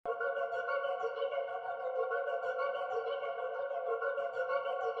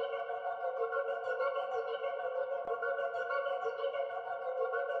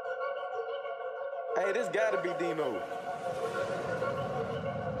Hey, this gotta be Dino.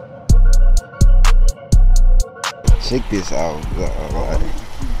 Check this out, bro.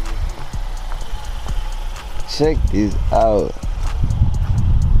 Check this out.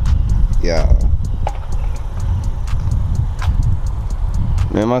 Y'all.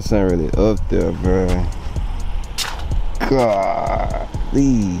 Man, my son really up there, bro.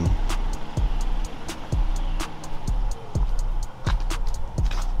 Golly.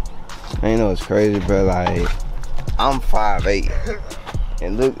 Man, you know what's crazy, bro? Like, I'm 5'8",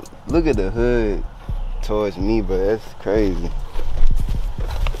 and look at the hood towards me, but that's crazy.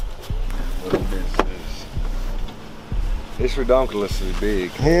 It's ridiculously big.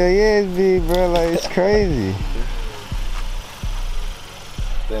 Hell yeah, it's big, bro. Like, it's crazy.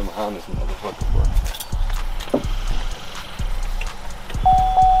 Stand behind this motherfucker, bro.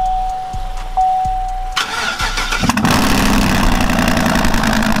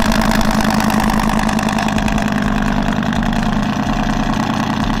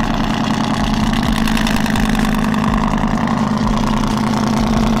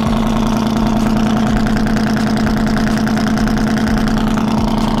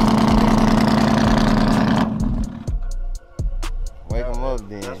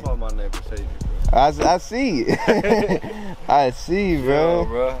 That's why my neighbors hate me, bro. I see it. I see, bro. Yeah,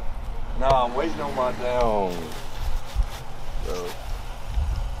 bro. Nah, I'm waiting on my down. Bro.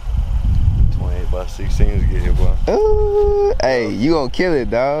 28 by 16 to get here, bro. Ooh, hey, you gonna kill it,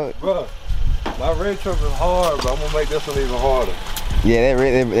 dog. Bro, my red truck is hard, but I'm gonna make this one even harder. Yeah,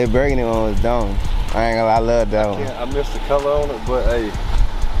 that burgundy one was dumb. I ain't gonna lie, I love that one. I missed the color on it, but hey.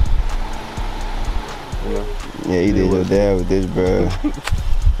 Yeah, you did your dad with this, bro.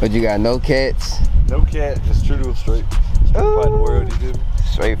 But you got no cats? No cat, just true to a straight. Straight fight the world, you do.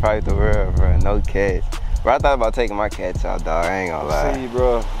 Straight fight the world, bro. No cats. Bro, I thought about taking my cats out, dog. I ain't gonna lie. See,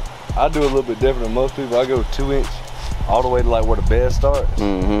 bro, I do a little bit different than most people. I go 2 inch all the way to like where the bed starts,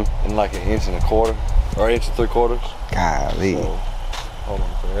 and like 1 1/4 inch or 1 3/4 inches. Golly. So, hold on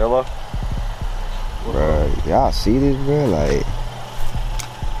a second. Hello? Bro, y'all see this, bro? Like,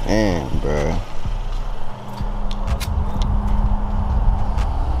 man, bro.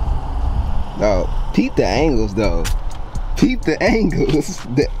 Dog, peep the angles, though. Peep the angles.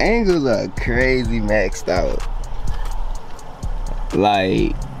 The angles are crazy maxed out.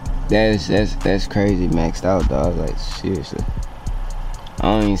 Like, that's crazy maxed out, dog. Like, seriously. I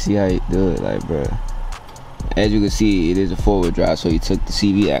don't even see how you do it, like, bro. As you can see, it is a 4-wheel drive, so he took the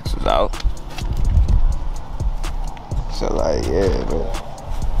CV axles out. So, like, yeah, bro.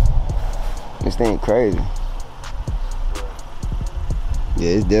 This thing crazy.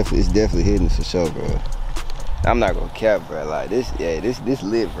 Yeah, it's definitely hidden for sure, bro. I'm not gonna cap, bro. Like this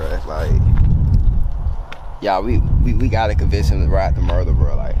lit, bro. It's like, y'all, we gotta convince him to ride the murder,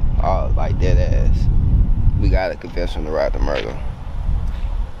 bro. Like, all like dead ass. We gotta convince him to ride the murder.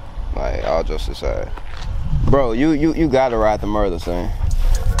 Like, all jokes aside, bro. You gotta ride the murder, son.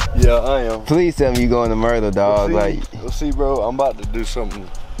 Yeah, I am. Please tell me you going to murder, dog. We'll see, bro. I'm about to do something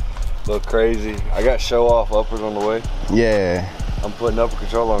a little crazy. I got show off uppers on the way. Yeah. I'm putting upper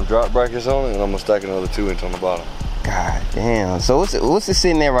control on drop brackets on it, and I'm gonna stack another 2 inch on the bottom. God damn. So what's it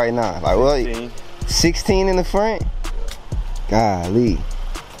sitting there right now? Like 16. what? 16 in the front? Golly.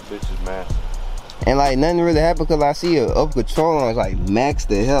 Bitch is massive. And like nothing really happened because I see a upper control on. It's like maxed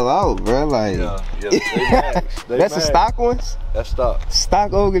the hell out, bro. Like, yeah, they max. That's the stock ones. That's stock.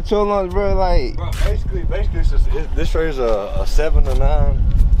 Stock upper control on, bro. Like, bro, basically, this right is a 7 to 9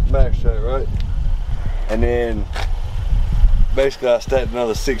 max track, right? And then basically I stacked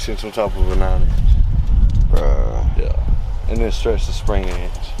another 6 inch on top of a 9 inch. Bro. Yeah. And then stretch the spring 1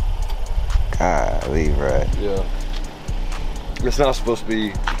 inch. Golly, bro. Yeah. It's not supposed to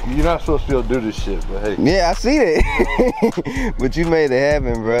be, you're not supposed to be able to do this shit, but hey. Yeah, I see that. But you made it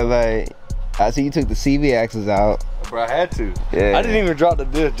happen, bro. Like, I see you took the CV axles out. Bro, I had to. Yeah. I didn't even drop the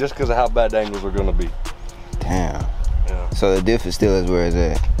disc just because of how bad the angles were gonna be. Damn. Yeah. So the diff is still is where it's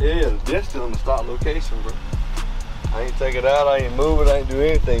at. Yeah, the disc still in the stock location, bro. I ain't take it out, I ain't move it, I ain't do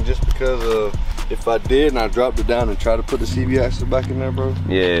anything just because of, if I did and I dropped it down and tried to put the CV axle back in there, bro.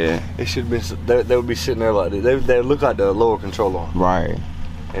 Yeah. It should have been, they would be sitting there like this. They look like the lower control arm. Right.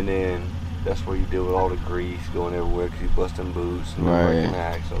 And then that's where you deal with all the grease going everywhere because you busting boots and right. breaking the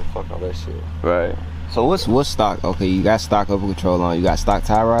axle. Fuck all that shit. Right. So what's stock? Okay, you got stock upper control on. You got stock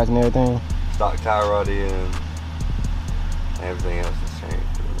tie rods and everything? Stock tie rod in. Everything else is changed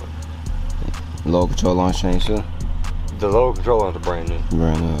pretty much. Lower control arms changed too? The lower control arms are brand new.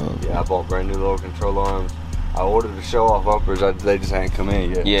 Brand new. Okay. Yeah, I bought brand new lower control arms. I ordered the show off uppers. They just ain't come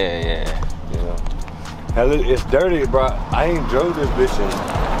in yet. Yeah. You know. Hell, it's dirty, bro. I ain't drove this bitch in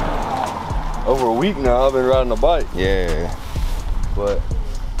over a week now I've been riding a bike. Yeah. But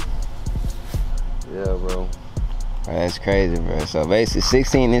yeah, bro. That's crazy, bro. So basically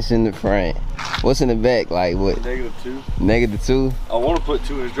 16 inches in the front. What's in the back? Like what? -2. -2? I want to put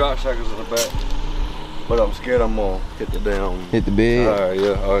 2 inch drop shackles in the back, but I'm scared I'm gonna hit the damn. Hit the bed? Alright,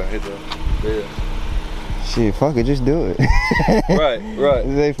 yeah, alright, hit the bed. Shit, fuck it, just do it. Right.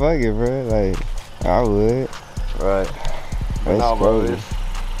 Just say fuck it, bro. Like, I would. Right. That's nah, bro, crazy.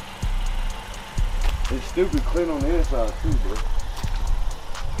 it's stupid clean on the inside too, bro.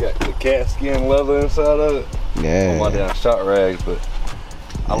 Got the cat skin leather inside of it. Yeah. On my damn shot rags, but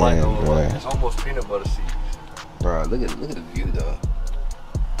I like Yeah, them. bro. Like, it's almost peanut butter seeds. Bro, look at the view though.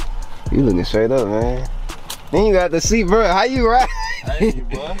 You looking straight up, man. Then you got the seat, bro. How you ride? Hey,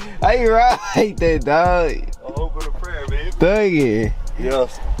 boy. How you ride like that, dog? A hope and a prayer, baby. Thug it.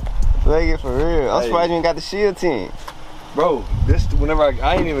 Yes. Thug it for real. I'm Hey. surprised you ain't got the shield tint. Bro, this whenever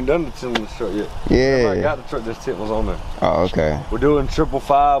I ain't even done the tint on the truck yet. Whenever I Yeah. got the truck, this tint was on there. Oh, okay. We're doing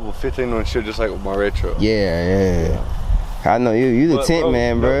 555 with 15 on shit, just like with my red truck. Yeah. I know you the But, tent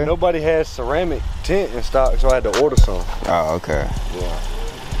man, bro. Nobody has ceramic tint in stock, so I had to order some. Oh, okay. Yeah.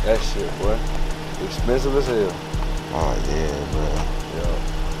 That shit, boy. Expensive as hell. Oh yeah, bro.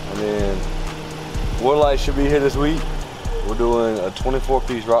 Yeah. And then what light should be here this week? We're doing a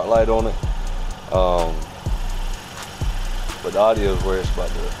 24-piece rock light on it. But the audio is where it's about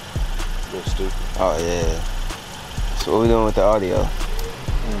to go stupid. Oh yeah. So what we doing with the audio?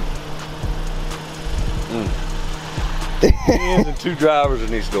 10s and 2 drivers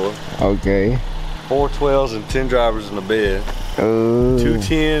in each door. Okay. 4 12s and 10 drivers in the bed. Ooh. 2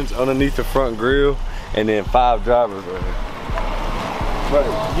 10s underneath the front grille, and then 5 drivers right here. Bro,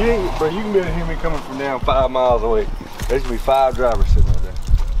 you can be able to hear me coming from down 5 miles away. There's gonna be 5 drivers sitting right there.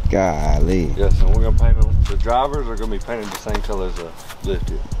 Golly. Yes, and we're gonna paint them. The drivers are gonna be painted the same color as the lift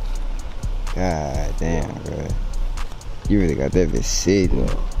here. God damn, bro. You really got that bitch sitting.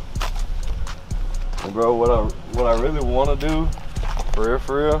 And bro, what I really want to do, for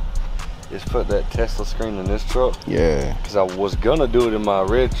real, is put that Tesla screen in this truck. Yeah. Cause I was gonna do it in my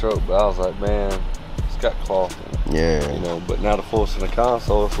red truck, but I was like, man, it's got cloth in it. Yeah. You know, but now the force in the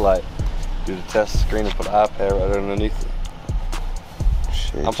console, it's like, do the Tesla screen and put the iPad right underneath it.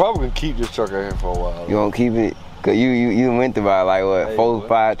 Shit. I'm probably gonna keep this truck right here for a while. You gonna keep it? Cause you went through about like what, Hey, 4 boy.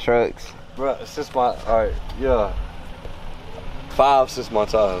 5 trucks? Bro, since my, alright, yeah. 5 since my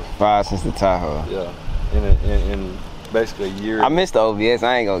Tahoe. 5 since the Tahoe. Yeah. In basically a year. I missed the OBS.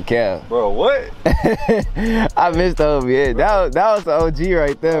 I ain't gonna care. Bro, what? I missed the OBS. That was the OG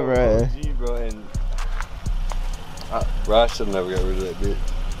right there, bro. OG, bro, and bro, I should never got rid of that bitch.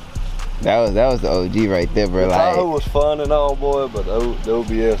 That was the OG right there, bro. The Like, Tahoe was fun and all, boy, but the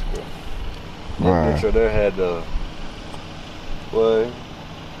OBS, bro. That Bruh. bitch right there had the, boy,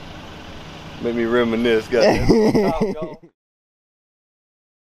 made me reminisce. Goddamn.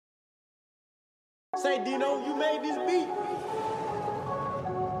 Say, Dino, you made this beat.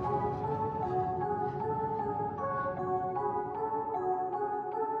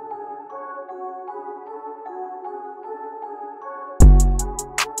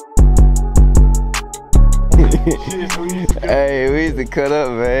 hey, we used to cut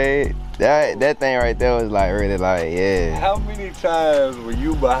up, man. That thing right there was like really like, yeah. How many times were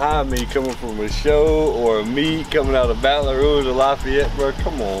you behind me coming from a show or a meet coming out of Baton Rouge or Lafayette, bro?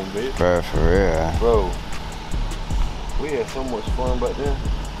 Come on, bitch. Bro, for real. Bro, we had so much fun back then.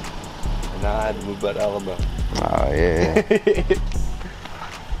 And now I had to move back to Alabama. Oh, yeah.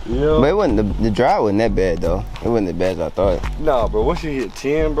 Yeah. But it wasn't, the drive wasn't that bad, though. It wasn't as bad as I thought. Nah, bro, once you hit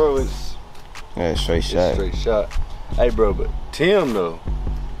 10, bro, it's Straight shot. straight shot. Hey, bro, but Tim, though.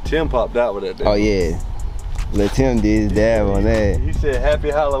 Tim popped out with that day. Oh, yeah. Lil Tim did his dab on that. He said, Happy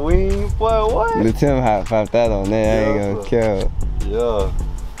Halloween. Boy, what? Lil Tim popped out on that. I ain't Yeah, gonna care. Yeah.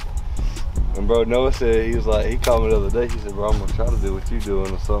 And bro, Noah said, he was like, he called me the other day, he said, bro, I'm gonna try to do what you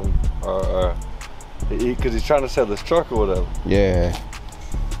doing or something. Or cause he's trying to sell this truck or whatever. Yeah.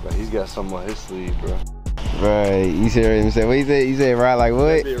 But he's got something on his sleeve, bro. Right. You said what he said? You said ride like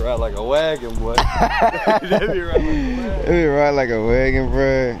what? That'd be ride like a wagon, boy. That'd be ride like a wagon. It be ride like a wagon,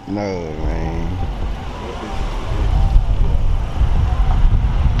 bro. No, man.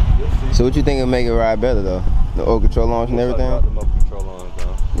 So what you think will make it ride better though? The oil control arms and everything? Got them up control arms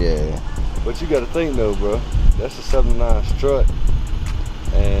down. Yeah. But you gotta think though, bro. That's a 79 strut,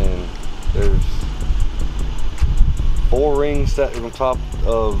 and there's 4 rings stacked on top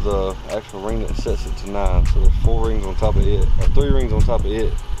of the actual ring that sets it to 9. So there's 4 rings on top of it, or 3 rings on top of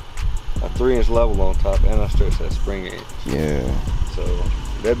it, a 3-inch level on top, and I stretch that spring edge. Yeah. So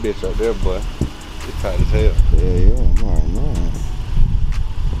that bitch right there, boy, it's tight as hell. Yeah, yeah. I'm already knowing.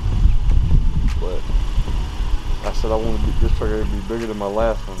 I said I want this truck to be bigger than my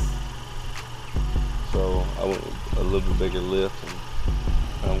last one. So I went with a little bit bigger lift,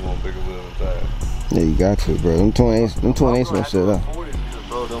 and I'm going bigger wheel and tires. Yeah, you got to, bro. Them 28s gonna sit up.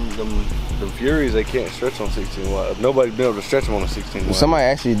 Bro, them Furies, they can't stretch on 16 wide. Nobody's been able to stretch them on a 16 wide. Somebody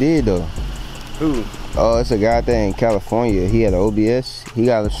actually did though. Who? Oh, it's a guy out there in California. He had an OBS. He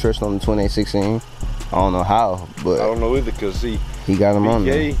got him stretched on the 2816. I don't know how, but I don't know either, cause see, he got him on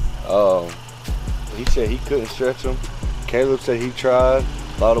there. He said he couldn't stretch them. Caleb said he tried.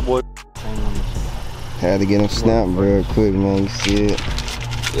 A lot of boys Had to get him snapped real quick, man. You see it?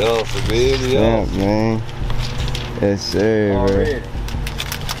 Yo, for video. Snap, man. Yes, sir, bro.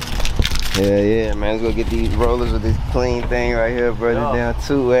 Yeah, man. Let's go get these rollers with this clean thing right here, bro. This down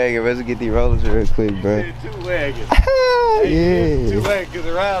 2-wagon. Let's get these rollers real quick, bro. 2-wagon. Yeah. 2-wagon gets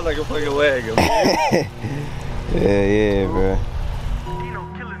around like a fucking wagon, man. Yeah, bro.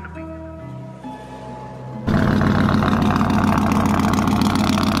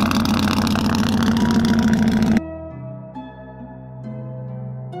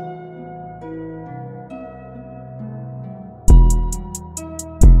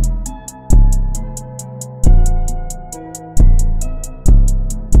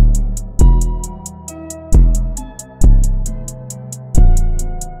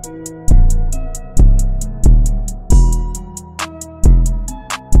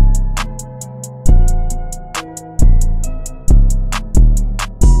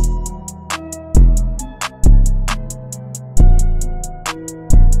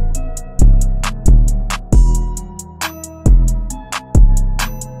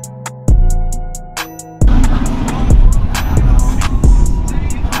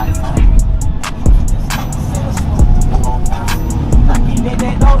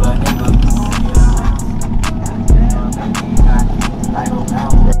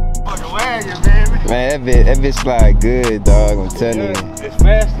 Man, that bitch slide good, dog. I'm telling you. It's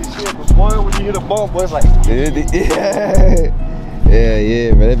fast as shit, but boy, when you hit a bump, boy, it's like. Yeah,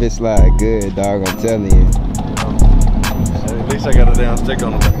 man, that bitch slide good, dog. I'm telling you. At least I got a damn stick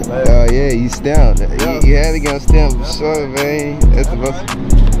on the back. Oh yeah, you stamped. You had to get on stamp for sure, man. That's the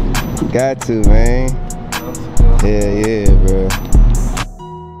most. Got to, man. Yeah, bro.